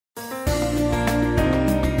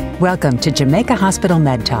Welcome to Jamaica Hospital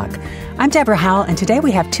Med Talk. I'm Deborah Howell, and today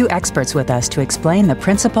we have two experts with us to explain the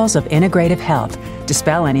principles of integrative health,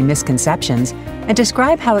 dispel any misconceptions, and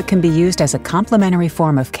describe how it can be used as a complementary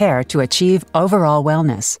form of care to achieve overall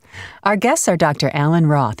wellness. Our guests are Dr. Alan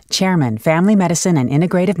Roth, Chairman, Family Medicine and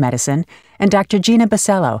Integrative Medicine, and Dr. Gina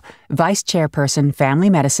Basello, Vice Chairperson,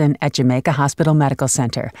 Family Medicine at Jamaica Hospital Medical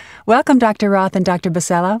Center. Welcome, Dr. Roth and Dr.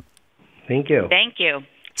 Basello. Thank you. Thank you.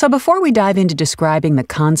 So before we dive into describing the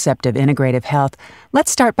concept of integrative health, let's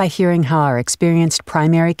start by hearing how our experienced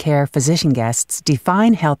primary care physician guests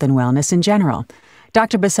define health and wellness in general.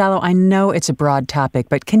 Dr. Basello, I know it's a broad topic,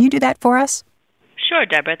 but can you do that for us? Sure,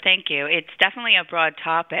 Deborah, thank you. It's definitely a broad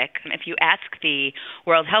topic. If you ask the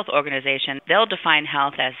World Health Organization, they'll define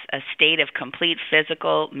health as a state of complete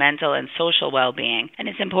physical, mental, and social well-being. And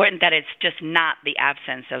it's important that it's just not the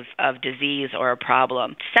absence of disease or a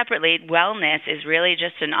problem. Separately, wellness is really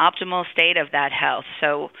just an optimal state of that health.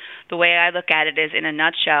 So the way I look at it is, in a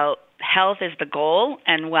nutshell, health is the goal,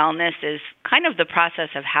 and wellness is kind of the process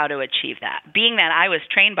of how to achieve that. Being that I was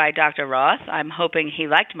trained by Dr. Roth, I'm hoping he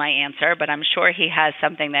liked my answer, but I'm sure he has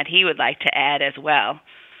something that he would like to add as well.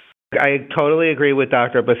 I totally agree with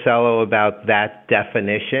Dr. Basello about that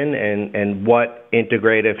definition, and what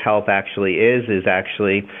integrative health actually is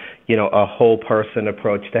actually, a whole person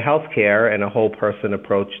approach to healthcare and a whole person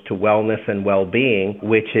approach to wellness and well-being,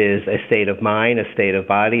 which is a state of mind, a state of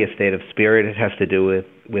body, a state of spirit. It has to do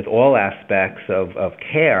with all aspects of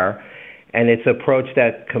care. And it's an approach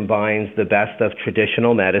that combines the best of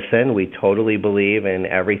traditional medicine. We totally believe in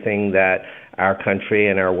everything that our country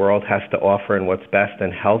and our world has to offer and what's best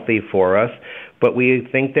and healthy for us. But we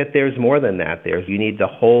think that there's more than that. You need the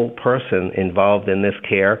whole person involved in this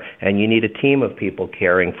care, and you need a team of people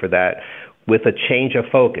caring for that with a change of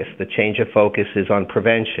focus. The change of focus is on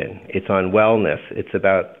prevention. It's on wellness. It's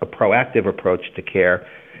about a proactive approach to care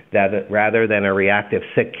rather than a reactive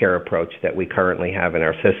sick care approach that we currently have in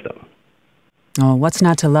our system. Oh, what's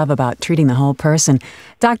not to love about treating the whole person?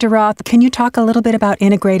 Dr. Roth, can you talk a little bit about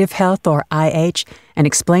integrative health, or IH, and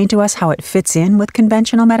explain to us how it fits in with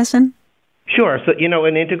conventional medicine? Sure. So,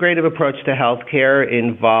 an integrative approach to healthcare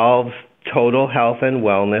involves total health and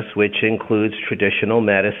wellness, which includes traditional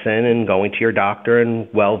medicine and going to your doctor and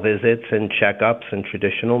well visits and checkups and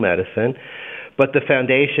traditional medicine. But the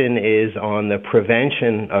foundation is on the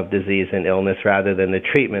prevention of disease and illness rather than the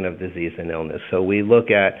treatment of disease and illness. So we look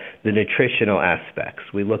at the nutritional aspects.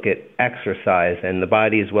 We look at exercise and the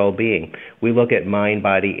body's well-being. We look at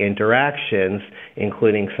mind-body interactions,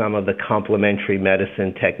 including some of the complementary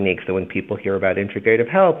medicine techniques. So when people hear about integrative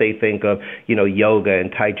health, they think of, yoga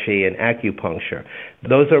and Tai Chi and acupuncture.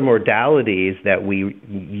 Those are modalities that we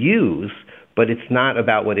use, but it's not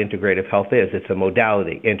about what integrative health is. It's a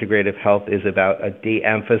modality. Integrative health is about a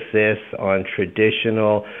de-emphasis on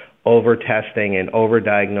traditional over-testing and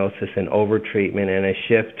over-diagnosis and over-treatment, and a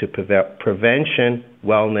shift to prevention,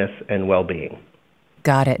 wellness, and well-being.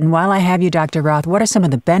 Got it. And while I have you, Dr. Roth, what are some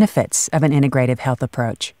of the benefits of an integrative health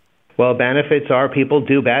approach? Well, benefits are people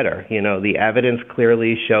do better. The evidence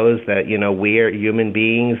clearly shows that, we are human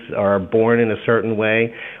beings are born in a certain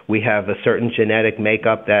way. We have a certain genetic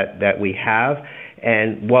makeup that we have.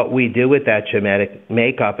 And what we do with that genetic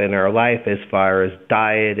makeup in our life as far as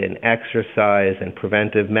diet and exercise and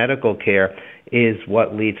preventive medical care is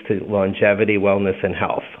what leads to longevity, wellness, and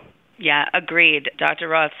health. Yeah, agreed. Dr.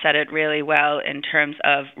 Roth said it really well in terms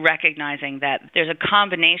of recognizing that there's a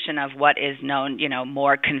combination of what is known,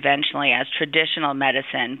 more conventionally as traditional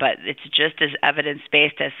medicine, but it's just as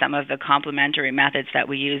evidence-based as some of the complementary methods that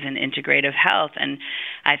we use in integrative health. And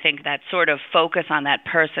I think that sort of focus on that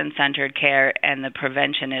person-centered care and the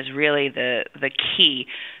prevention is really the key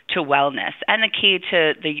to wellness and the key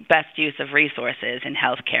to the best use of resources in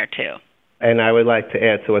healthcare, too. And I would like to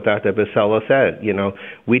add to what Dr. Basello said.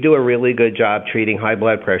 We do a really good job treating high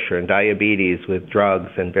blood pressure and diabetes with drugs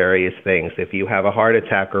and various things. If you have a heart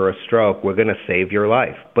attack or a stroke, we're going to save your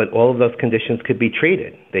life. But all of those conditions could be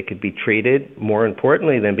treated. They could be treated, more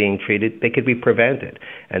importantly than being treated, they could be prevented.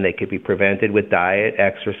 And they could be prevented with diet,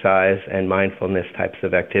 exercise, and mindfulness types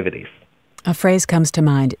of activities. A phrase comes to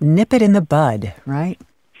mind, nip it in the bud, right?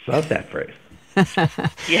 Love that phrase.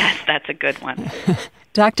 Yes, that's a good one.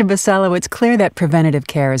 Dr. Basello, it's clear that preventative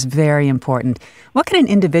care is very important. What can an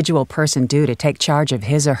individual person do to take charge of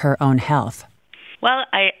his or her own health? Well,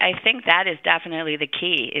 I think that is definitely the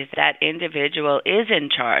key, is that individual is in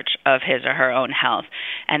charge of his or her own health.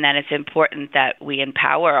 and that it's important that we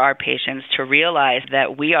empower our patients to realize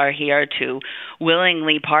that we are here to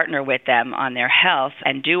willingly partner with them on their health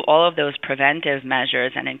and do all of those preventive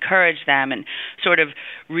measures and encourage them and sort of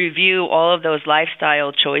review all of those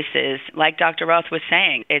lifestyle choices. Like Dr. Roth was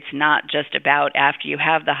saying, it's not just about after you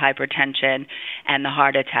have the hypertension and the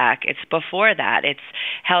heart attack. It's before that. It's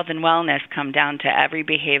health and wellness come down to every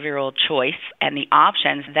behavioral choice and the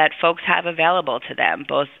options that folks have available to them,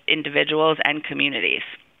 both individuals and communities.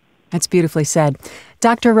 That's beautifully said.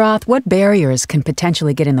 Dr. Roth, what barriers can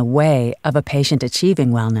potentially get in the way of a patient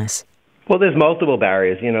achieving wellness? Well, there's multiple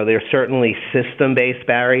barriers. There's certainly system-based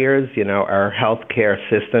barriers. Our healthcare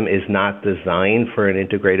system is not designed for an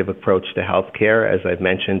integrative approach to healthcare. As I've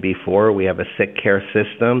mentioned before, we have a sick care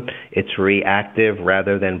system. It's reactive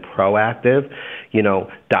rather than proactive.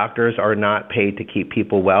 Doctors are not paid to keep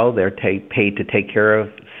people well. They're paid to take care of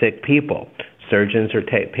sick people. Surgeons are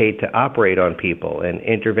paid to operate on people, and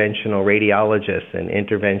interventional radiologists and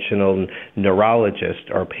interventional neurologists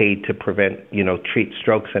are paid to treat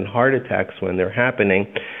strokes and heart attacks when they're happening.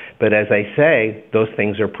 But as I say, those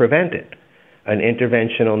things are prevented. An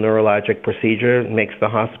interventional neurologic procedure makes the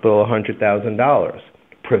hospital $100,000.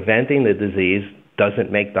 Preventing the disease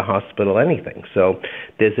doesn't make the hospital anything. So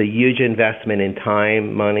there's a huge investment in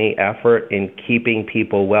time, money, effort in keeping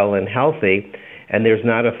people well and healthy, and there's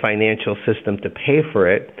not a financial system to pay for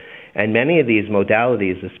it. And many of these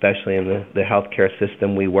modalities, especially in the healthcare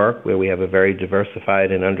system we work, where we have a very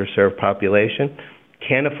diversified and underserved population,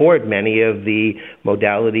 can't afford many of the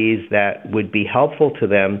modalities that would be helpful to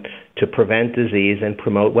them to prevent disease and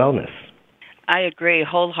promote wellness. I agree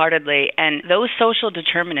wholeheartedly. And those social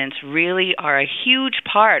determinants really are a huge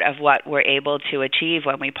part of what we're able to achieve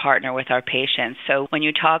when we partner with our patients. So when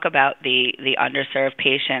you talk about the underserved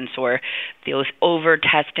patients or those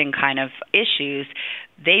over-testing kind of issues,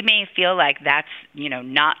 they may feel like that's,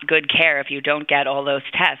 not good care if you don't get all those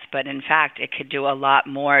tests. But in fact, it could do a lot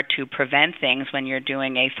more to prevent things when you're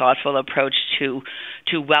doing a thoughtful approach to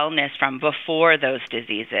wellness from before those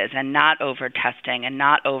diseases, and not over-testing and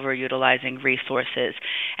not over-utilizing resources,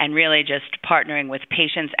 and really just partnering with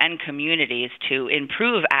patients and communities to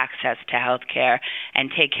improve access to health care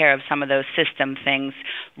and take care of some of those system things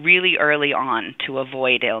really early on to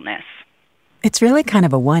avoid illness. It's really kind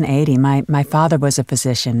of a 180. My father was a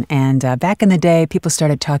physician, and back in the day, people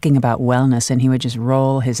started talking about wellness, and he would just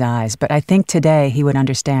roll his eyes. But I think today he would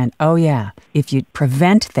understand, oh yeah, if you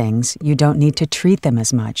prevent things, you don't need to treat them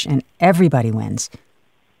as much, and everybody wins.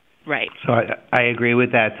 Right. So I agree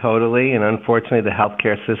with that totally, and unfortunately the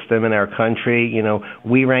healthcare system in our country,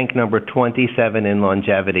 we rank number 27 in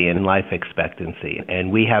longevity and life expectancy,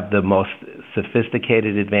 and we have the most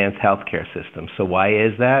sophisticated advanced healthcare system. So why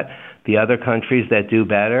is that? The other countries that do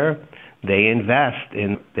better, they invest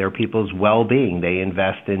in their people's well-being. They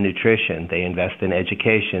invest in nutrition. They invest in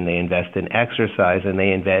education. They invest in exercise, and they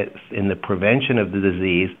invest in the prevention of the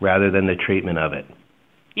disease rather than the treatment of it.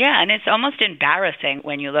 Yeah, and it's almost embarrassing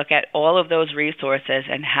when you look at all of those resources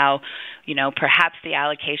and how, perhaps the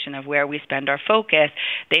allocation of where we spend our focus,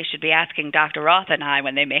 they should be asking Dr. Roth and I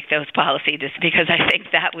when they make those policies, because I think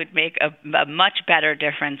that would make a much better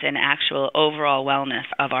difference in actual overall wellness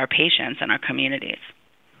of our patients and our communities.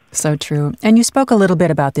 So true. And you spoke a little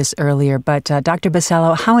bit about this earlier, but Dr.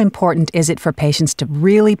 Basello, how important is it for patients to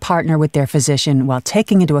really partner with their physician while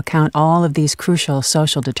taking into account all of these crucial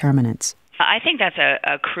social determinants? I think that's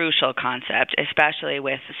a crucial concept, especially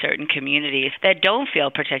with certain communities that don't feel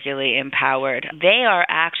particularly empowered. They are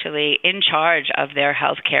actually in charge of their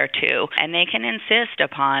health care too, and they can insist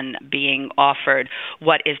upon being offered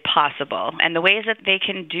what is possible. And the ways that they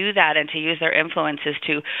can do that and to use their influence is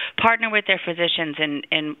to partner with their physicians.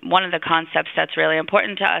 And one of the concepts that's really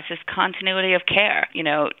important to us is continuity of care.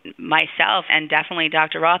 Myself and definitely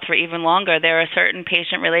Dr. Roth for even longer, there are certain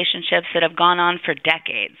patient relationships that have gone on for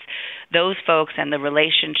decades. Those folks and the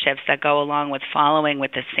relationships that go along with following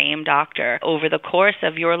with the same doctor over the course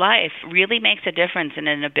of your life really makes a difference in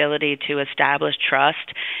an ability to establish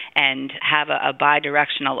trust and have a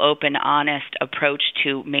bidirectional, open, honest approach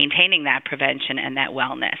to maintaining that prevention and that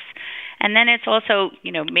wellness. And then it's also,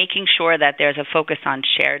 making sure that there's a focus on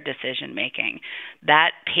shared decision making.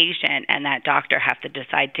 That patient and that doctor have to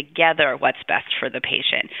decide together what's best for the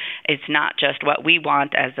patient. It's not just what we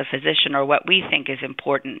want as the physician or what we think is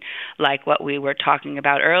important, like what we were talking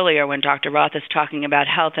about earlier when Dr. Roth is talking about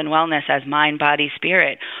health and wellness as mind, body,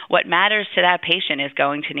 spirit. What matters to that patient is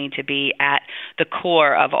going to need to be at the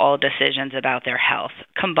core of all decisions about their health,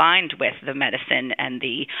 combined with the medicine and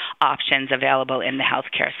the options available in the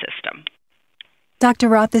healthcare system. Dr.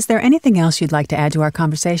 Roth, is there anything else you'd like to add to our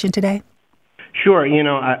conversation today? Sure.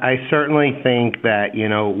 I certainly think that,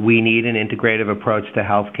 we need an integrative approach to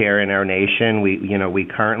healthcare in our nation. We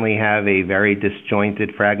currently have a very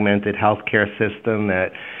disjointed, fragmented healthcare system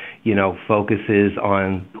that, focuses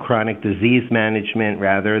on chronic disease management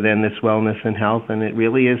rather than this wellness and health. And it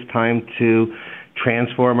really is time to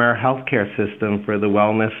transform our healthcare system for the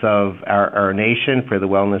wellness of our nation, for the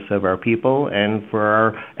wellness of our people, and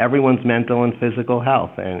for everyone's mental and physical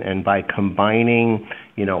health. And by combining,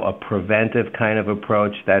 a preventive kind of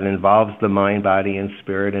approach that involves the mind, body, and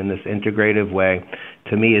spirit in this integrative way,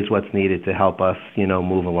 to me is what's needed to help us,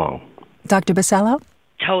 move along. Dr. Basello?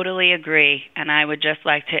 Totally agree. And I would just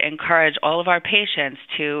like to encourage all of our patients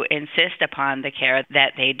to insist upon the care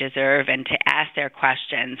that they deserve and to ask their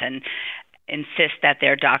questions and insist that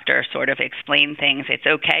their doctor sort of explain things. It's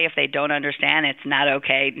okay if they don't understand. It's not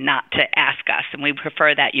okay not to ask us, and we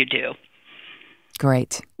prefer that you do.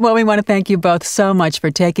 Great. Well, we want to thank you both so much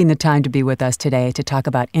for taking the time to be with us today to talk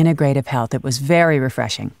about integrative health. It was very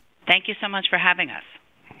refreshing. Thank you so much for having us.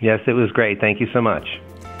 Yes, it was great. Thank you so much.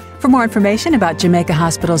 For more information about Jamaica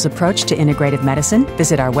Hospital's approach to integrative medicine,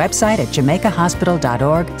 visit our website at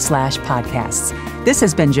jamaicahospital.org/podcasts. This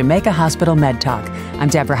has been Jamaica Hospital Med Talk. I'm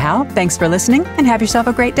Deborah Howe. Thanks for listening, and have yourself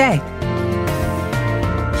a great day.